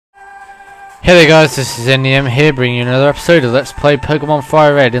Hey there guys, this is NEM here, bringing you another episode of Let's Play Pokemon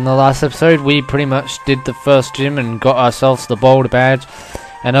Fire Red. In the last episode, we pretty much did the first gym and got ourselves the Boulder Badge.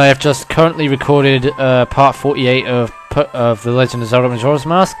 And I have just currently recorded part 48 of The Legend of Zelda Majora's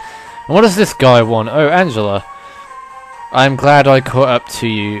Mask. And what does this guy want? Oh, Angela. I'm glad I caught up to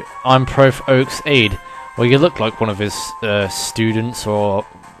you. I'm Prof. Oak's aide. Well, you look like one of his students or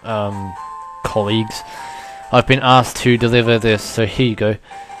colleagues. I've been asked to deliver this, so here you go.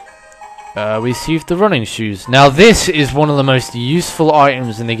 We received the running shoes. Now this is one of the most useful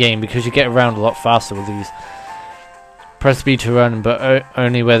items in the game because you get around a lot faster with these. Press B to run, but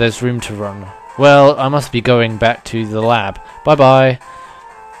only where there's room to run. Well, I must be going back to the lab. Bye bye.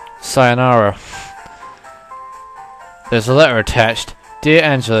 Sayonara. There's a letter attached. Dear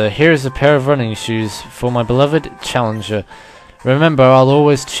Angela, here is a pair of running shoes for my beloved challenger. Remember, I'll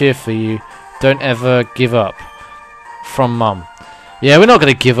always cheer for you. Don't ever give up. From Mum. Yeah, we're not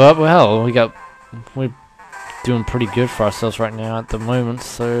going to give up. Well, we're doing pretty good for ourselves right now at the moment.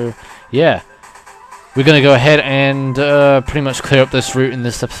 So, yeah. We're going to go ahead and pretty much clear up this route in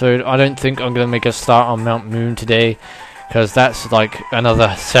this episode. I don't think I'm going to make a start on Mt.Moon today, because that's like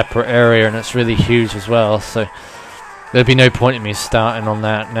another separate area and it's really huge as well. So, there'd be no point in me starting on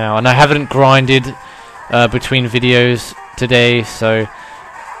that now. And I haven't grinded between videos today, so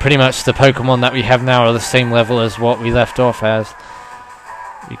pretty much the Pokemon that we have now are the same level as what we left off as.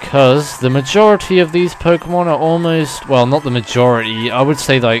 Because the majority of these Pokemon are almost, well, not the majority, I would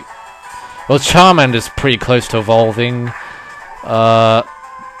say like, well, Charmander's pretty close to evolving,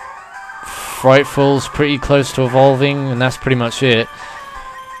 Frightful's pretty close to evolving, and that's pretty much it.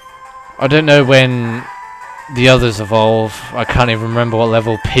 I don't know when the others evolve. I can't even remember what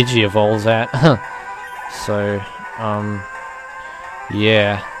level Pidgey evolves at. So,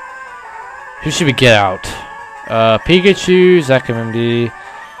 yeah. Who should we get out? Pikachu, Zakamander.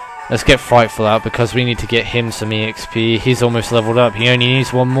 Let's get Frightful out because we need to get him some EXP. He's almost leveled up. He only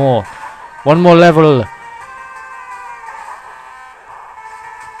needs one more. One more level.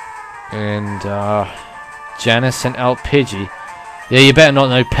 And Janice sent out Pidgey. Yeah, you better not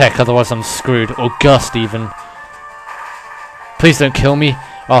know Peck, otherwise I'm screwed. Or Gust even. Please don't kill me.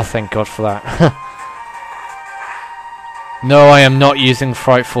 Oh, thank God for that. No, I am not using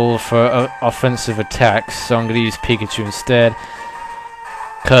Frightful for offensive attacks, so I'm going to use Pikachu instead.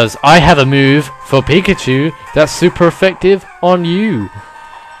 Because I have a move for Pikachu that's super effective on you,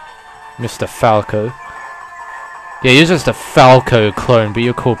 Mr. Falco. Yeah, you're just a Falco clone, but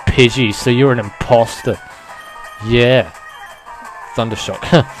you're called Pidgey, so you're an imposter. Yeah. Thundershock.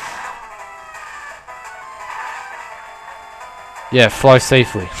 Yeah, fly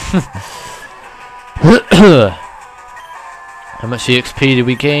safely. How much EXP did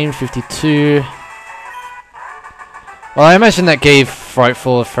we gain? 52. Well, I imagine that gave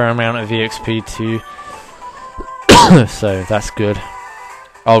Frightful a fair amount of EXP too. So that's good.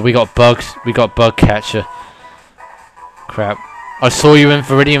 Oh, we got bugs. We got Bug Catcher. Crap. I saw you in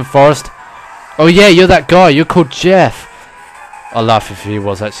Viridian Forest. Oh yeah, you're that guy. You're called Jeff. I'll laugh if he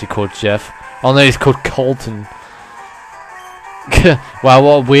was actually called Jeff. Oh no, he's called Colton. Wow,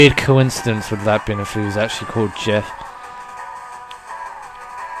 what a weird coincidence would that have been if he was actually called Jeff.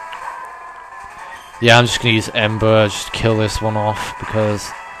 Yeah, I'm just gonna use Ember, just kill this one off, because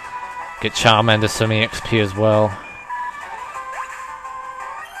get Charmander some EXP as well.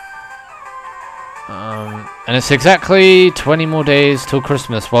 And it's exactly 20 more days till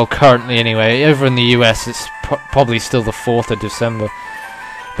Christmas, well currently anyway. Over in the US it's probably still the 4th of December.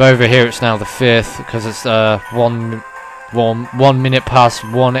 But over here it's now the 5th, because it's 1 minute past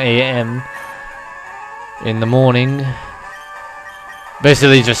 1 AM in the morning.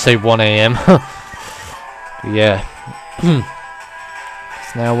 Basically just say 1 AM. Yeah.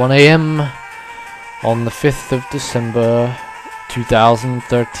 It's now 1 AM on the 5th of December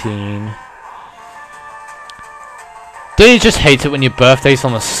 2013. Don't you just hate it when your birthday's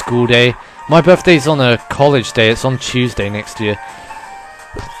on a school day? My birthday's on a college day. It's on Tuesday next year.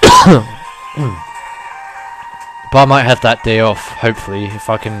 But I might have that day off, hopefully, if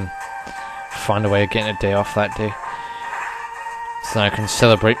I can find a way of getting a day off that day. So I can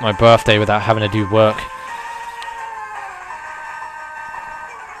celebrate my birthday without having to do work.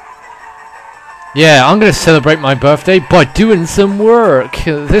 Yeah, I'm going to celebrate my birthday by doing some work.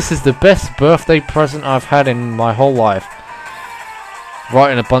 This is the best birthday present I've had in my whole life.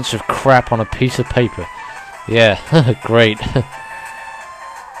 Writing a bunch of crap on a piece of paper. Yeah, great.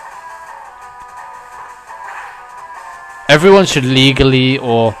 Everyone should legally,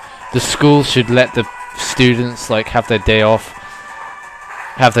 or the school should let the students like have their day off.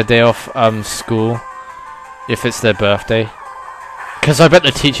 School if it's their birthday. Because I bet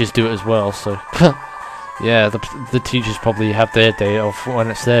the teachers do it as well, so... yeah, the teachers probably have their day off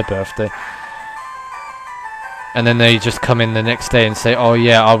when it's their birthday. And then they just come in the next day and say, oh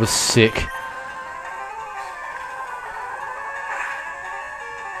yeah, I was sick.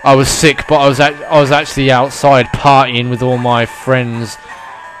 I was sick, but I was actually outside partying with all my friends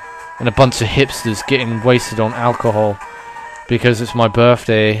and a bunch of hipsters getting wasted on alcohol because it's my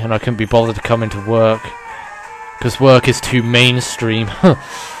birthday and I couldn't be bothered to come into work because work is too mainstream.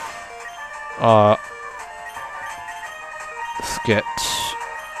 Let's get...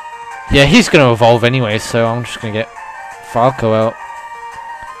 yeah, he's going to evolve anyway, so I'm just going to get Falco out.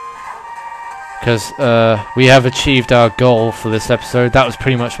 Because we have achieved our goal for this episode. That was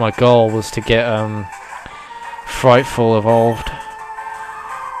pretty much my goal, was to get Frightful evolved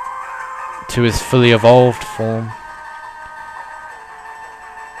to his fully evolved form.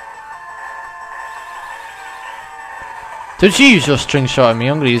 Don't you use your string shot at me,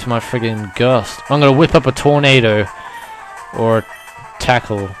 I'm going to use my friggin' gust. I'm going to whip up a tornado. Or a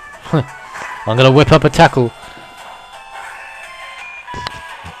tackle. I'm going to whip up a tackle.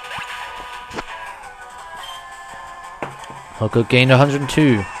 I got gained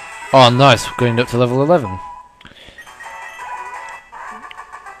 102. Oh, nice. We're going up to level 11.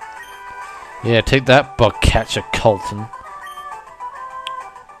 Yeah, take that, bug catcher Colton.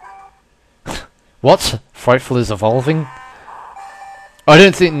 What? Frightful is evolving? I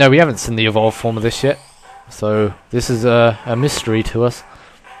don't think... no, we haven't seen the evolved form of this yet. So, this is a mystery to us.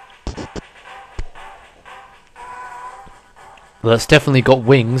 Well, it's definitely got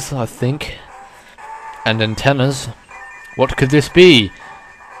wings, I think. And antennas. What could this be?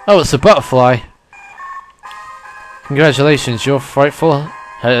 Oh, it's a butterfly. Congratulations, your Frightful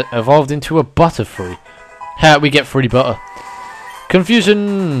evolved into a butterfree. Ha, we get free butter.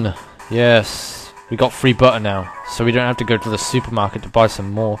 Confusion! Yes, we got free butter now, so we don't have to go to the supermarket to buy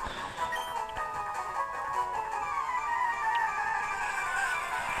some more.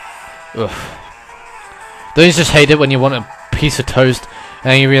 Ugh. Don't you just hate it when you want a piece of toast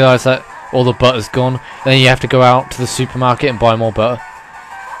and then you realise that all the butter's gone, and then you have to go out to the supermarket and buy more butter?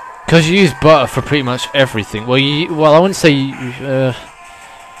 Because you use butter for pretty much everything. Well, I wouldn't say...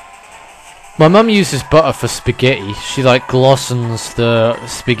 my mum uses butter for spaghetti. She like glossens the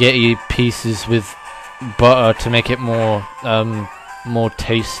spaghetti pieces with butter to make it more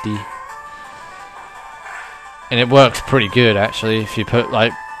tasty. And it works pretty good actually if you put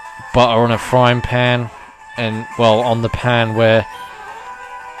like butter on a frying pan and on the pan where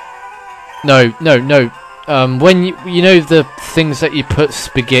when you know the things that you put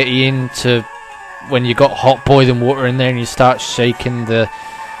spaghetti into when you got hot boiling water in there and you start shaking the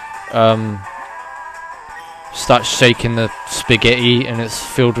spaghetti and it's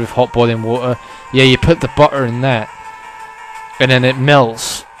filled with hot boiling water. Yeah, you put the butter in that and then it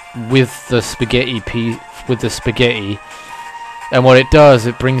melts with the spaghetti and what it does,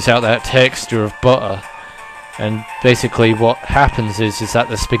 it brings out that texture of butter. And basically what happens is that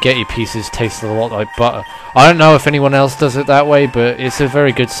the spaghetti pieces taste a lot like butter. I don't know if anyone else does it that way, but it's a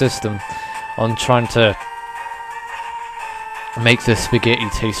very good system on trying to make the spaghetti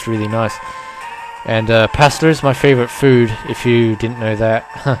taste really nice. And pasta is my favourite food, if you didn't know that.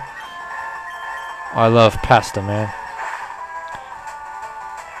 I love pasta, man.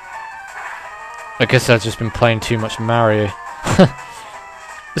 I guess I've just been playing too much Mario.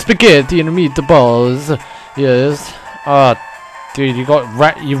 Spaghetti and meatballs. Yes. Ah, dude,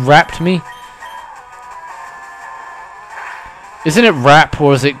 you wrapped me? Isn't it rap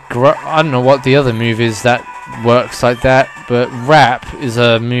or is it I don't know what the other move is that works like that, but rap is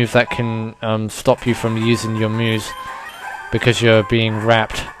a move that can stop you from using your moves because you're being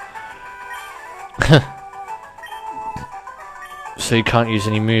wrapped. So you can't use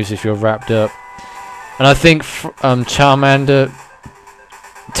any moves if you're wrapped up. And I think Charmander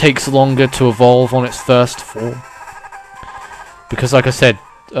takes longer to evolve on its first form. Because like I said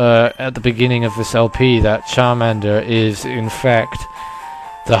at the beginning of this LP, that Charmander is in fact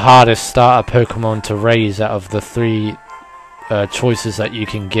the hardest starter Pokemon to raise out of the 3 choices that you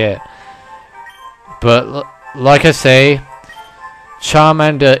can get. But like I say,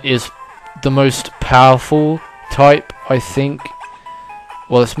 Charmander is the most powerful type, I think.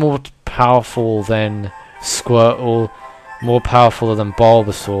 Well, it's more powerful than Squirtle, more powerful than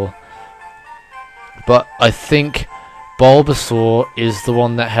Bulbasaur. But I think Bulbasaur is the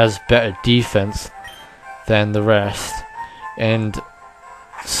one that has better defense than the rest. And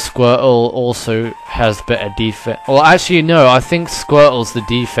Squirtle also has better defense. Well, actually, no, I think Squirtle's the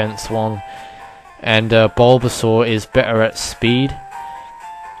defense one. And Bulbasaur is better at speed.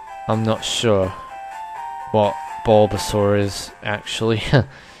 I'm not sure what Bulbasaur is, actually.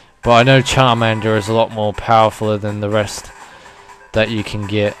 But I know Charmander is a lot more powerful than the rest that you can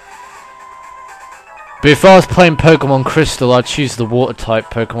get. But if I was playing Pokemon Crystal, I'd choose the Water-type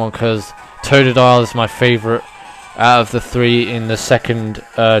Pokemon because Totodile is my favourite out of the 3 in the second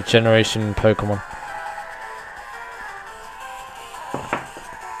generation Pokemon.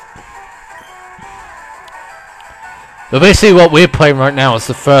 But basically what we're playing right now is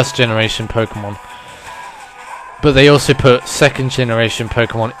the first generation Pokemon. But they also put second generation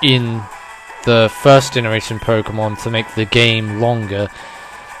Pokemon in the first generation Pokemon to make the game longer.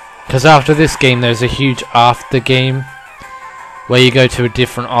 Because after this game there's a huge after game where you go to a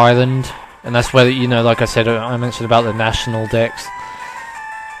different island. And that's where, you know, like I said, I mentioned about the National Dex.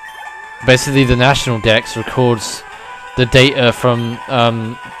 Basically the National Dex records the data from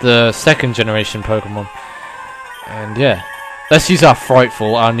the second generation Pokemon. And yeah, let's use our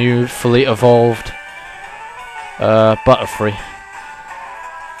Frightful, our new fully evolved Butterfree.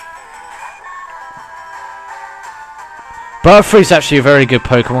 Butterfree's actually a very good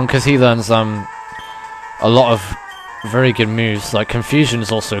Pokemon because he learns a lot of very good moves. Like Confusion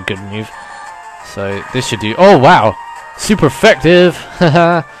is also a good move. So this should do. Oh wow, super effective!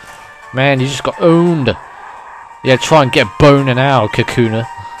 Man, you just got owned. Yeah, try and get Bone now, Kakuna.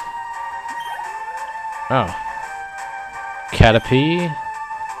 Oh. Caterpie.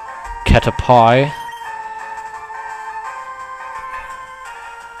 Caterpie.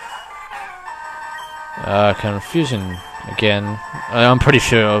 Confusion again. I'm pretty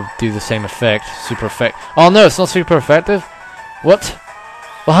sure it'll do the same effect. Super effect. Oh no, it's not super effective? What?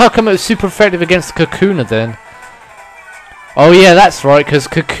 Well, how come it was super effective against Kakuna then? Oh yeah, that's right, because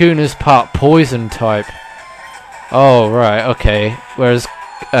Kakuna's part poison type. Oh right, okay. Whereas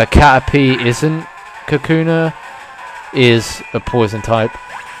Caterpie isn't. Kakuna is a poison type.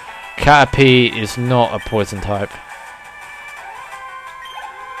 Caterpie is not a poison type.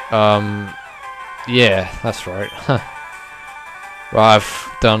 Yeah, that's right. Well,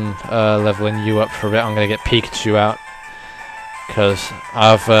 I've done leveling you up for a bit. I'm going to get Pikachu out. Because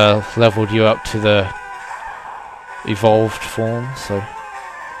I've leveled you up to the evolved form, so...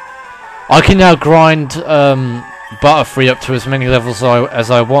 I can now grind Butterfree up to as many levels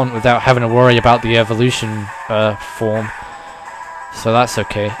as I want without having to worry about the evolution form. So that's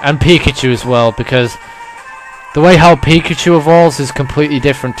okay. And Pikachu as well, because the way how Pikachu evolves is completely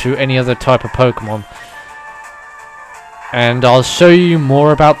different to any other type of Pokemon. And I'll show you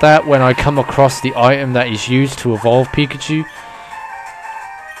more about that when I come across the item that is used to evolve Pikachu.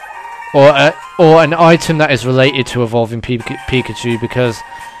 Or an item that is related to evolving Pikachu, because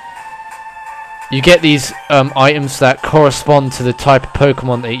you get these items that correspond to the type of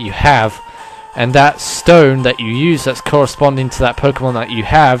Pokemon that you have, and that stone that you use that's corresponding to that Pokemon that you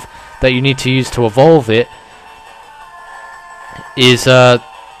have, that you need to use to evolve it, is oh,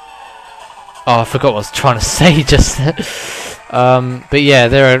 I forgot what I was trying to say just then. But yeah,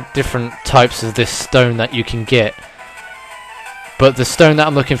 there are different types of this stone that you can get. But the stone that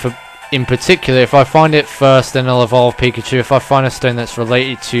I'm looking for in particular, if I find it first, then I'll evolve Pikachu. If I find a stone that's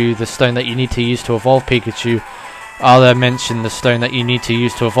related to the stone that you need to use to evolve Pikachu, I'll mention the stone that you need to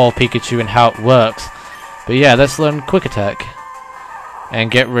use to evolve Pikachu and how it works. But yeah, let's learn Quick Attack. And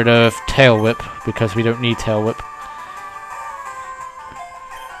get rid of Tail Whip, because we don't need Tail Whip.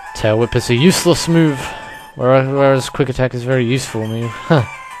 Tail Whip is a useless move, whereas Quick Attack is a very useful move.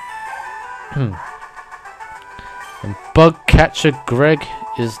 And Bug Catcher Greg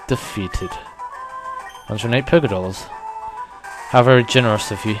is defeated. 108 Pokédollars. How very generous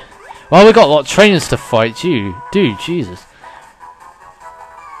of you. Well, we got a lot of trainers to fight, dude, Jesus.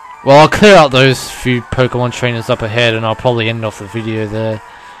 Well, I'll clear out those few Pokemon trainers up ahead, and I'll probably end off the video there.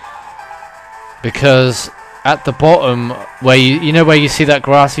 Because at the bottom, where you know where you see that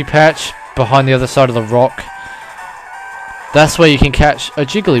grassy patch behind the other side of the rock, that's where you can catch a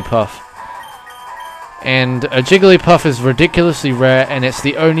Jigglypuff. And a Jigglypuff is ridiculously rare, and it's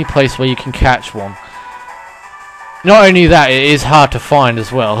the only place where you can catch one. Not only that, it is hard to find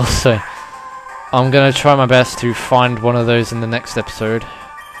as well, so I'm going to try my best to find one of those in the next episode.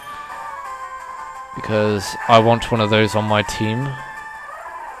 Because I want one of those on my team.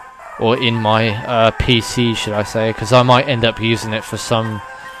 Or in my PC, should I say, because I might end up using it for some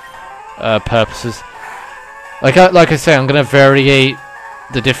purposes. Like I say, I'm going to variate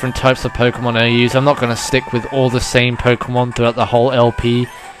the different types of Pokemon I use. I'm not going to stick with all the same Pokemon throughout the whole LP.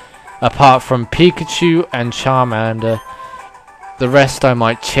 Apart from Pikachu and Charmander. The rest I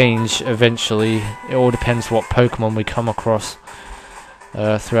might change eventually. It all depends what Pokemon we come across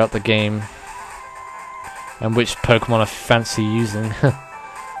throughout the game. And which Pokemon I fancy using.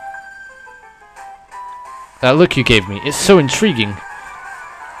 That look you gave me, it's so intriguing.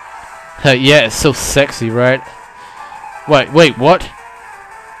 Yeah, it's so sexy, right? Wait, what?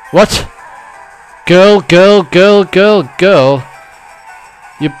 What? Girl.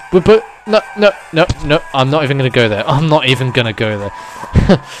 No, I'm not even gonna go there. I'm not even gonna go there.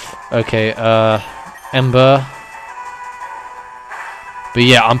 Okay, Ember. But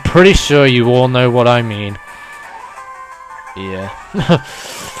yeah, I'm pretty sure you all know what I mean. Yeah.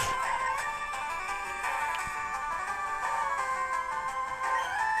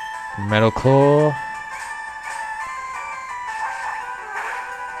 Metal Claw.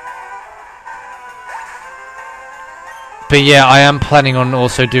 But yeah, I am planning on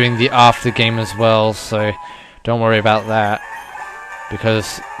also doing the after game as well, so don't worry about that.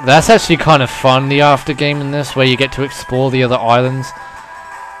 Because that's actually kind of fun, the after game in this, where you get to explore the other islands.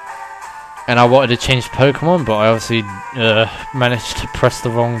 And I wanted to change Pokemon, but I obviously managed to press the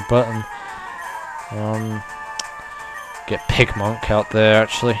wrong button. Get Pigmonk out there,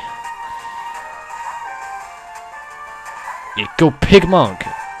 actually. Yeah, go Pigmonk!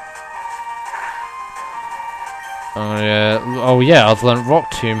 Oh yeah, I've learned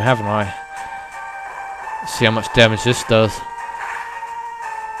Rock Tomb, haven't I? See how much damage this does.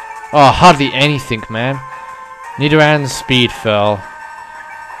 Oh, hardly anything, man. Nidoran's speed fell.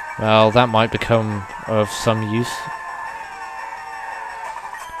 Well, that might become of some use.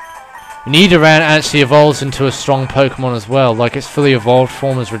 Nidoran actually evolves into a strong Pokemon as well. Like, its fully evolved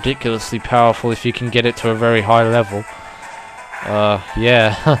form is ridiculously powerful if you can get it to a very high level.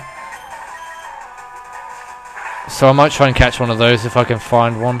 Yeah. So I might try and catch one of those if I can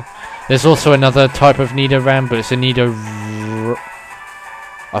find one. There's also another type of Nidoran, but it's a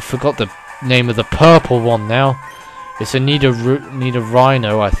I forgot the name of the purple one now. It's a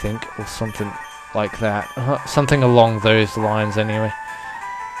Nidorino, I think, or something like that. Something along those lines, anyway.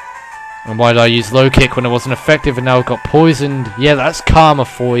 And why did I use low kick when it wasn't effective and now it got poisoned? Yeah, that's karma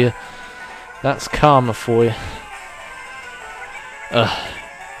for you. That's karma for you. Ugh.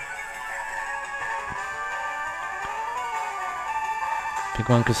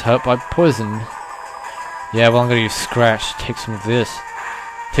 Pigmonk is hurt by poison. Yeah, well, I'm gonna use Scratch. Take some of this.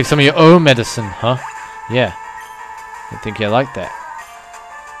 Take some of your own medicine, huh? Yeah. I think you like that.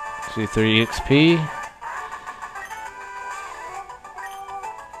 3 XP.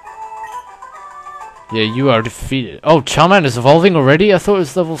 Yeah, you are defeated. Oh, Charmander's evolving already? I thought it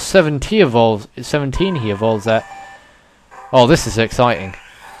was level 17 he evolves at. Oh, this is exciting.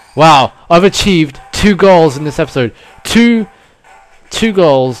 Wow, I've achieved 2 goals in this episode. Two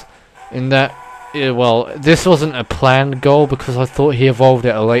goals in that. Well, this wasn't a planned goal because I thought he evolved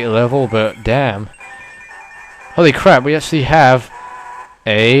at a later level, but damn. Holy crap, we actually have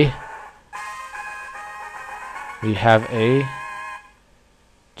a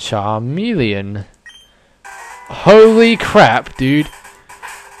Charmeleon. Holy crap, dude.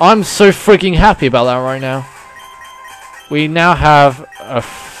 I'm so freaking happy about that right now. We now have a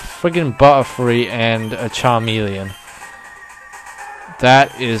friggin' Butterfree and a Charmeleon.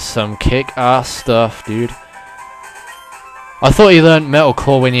 That is some kick-ass stuff, dude. I thought he learned Metal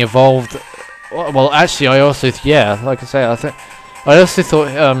Claw when he evolved. Well, actually, I also, yeah, like I say, I also thought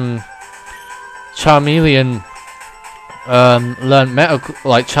Charmeleon learned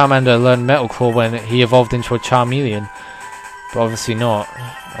Charmander learned Metal Claw when he evolved into a Charmeleon, but obviously not.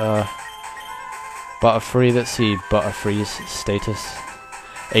 Butterfree, let's see Butterfree's status.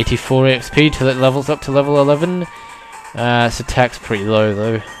 84 XP till it levels up to level 11. Its attack's pretty low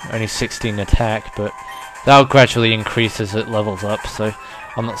though, only 16 attack, but that'll gradually increase as it levels up, so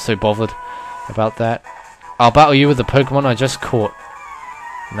I'm not so bothered about that. I'll battle you with the Pokemon I just caught.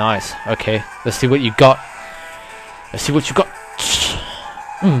 Nice, okay, let's see what you got. Let's see what you got.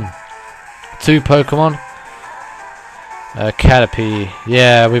 2 Pokemon. Caterpie.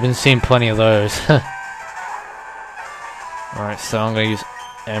 Yeah, we've been seeing plenty of those. Alright, so I'm going to use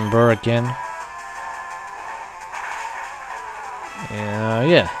Ember again.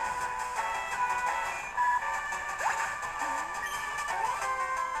 Yeah.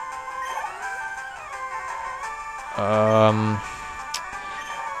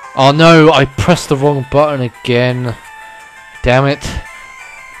 Oh no, I pressed the wrong button again. Damn it.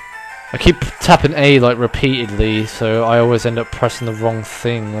 I keep tapping A like repeatedly, so I always end up pressing the wrong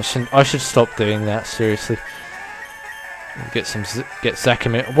thing. I should stop doing that, seriously. Get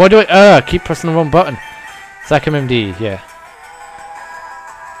Zakamim. Why do I keep pressing the wrong button? Zakamim D, yeah.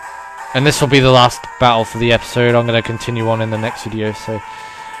 And this will be the last battle for the episode. I'm going to continue on in the next video, so I'm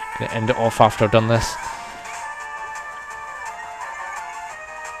going to end it off after I've done this.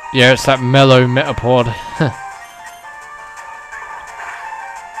 Yeah, it's that mellow Metapod.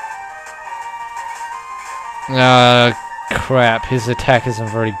 Crap. His attack isn't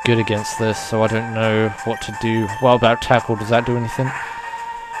very good against this, so I don't know what to do. What about tackle? Does that do anything?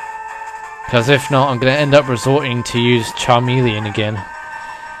 Because if not, I'm going to end up resorting to use Charmeleon again.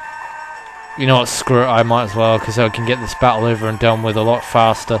 You know what, screw it, I might as well, because I can get this battle over and done with a lot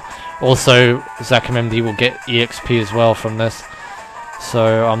faster. Also, ZakMMD will get EXP as well from this,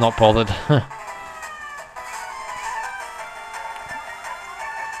 so I'm not bothered.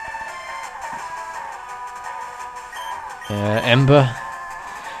 Ember.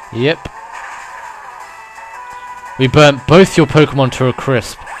 Yep. We burnt both your Pokemon to a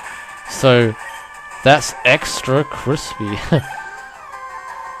crisp, so that's extra crispy.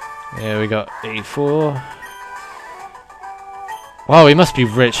 Yeah, we got 84. Wow, we must be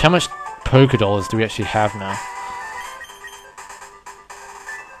rich. How much Pokédollars do we actually have now?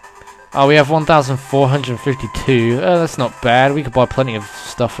 Oh, we have 1,452. That's not bad. We could buy plenty of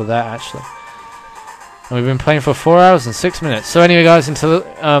stuff with that, actually. And we've been playing for 4 hours and 6 minutes. So anyway, guys, in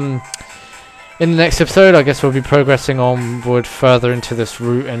the next episode, I guess we'll be progressing onward further into this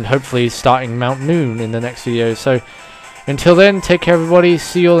route and hopefully starting Mt.Moon in the next video. So until then, take care everybody,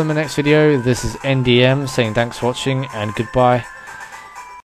 see you all in the next video. This is NDM saying thanks for watching and goodbye.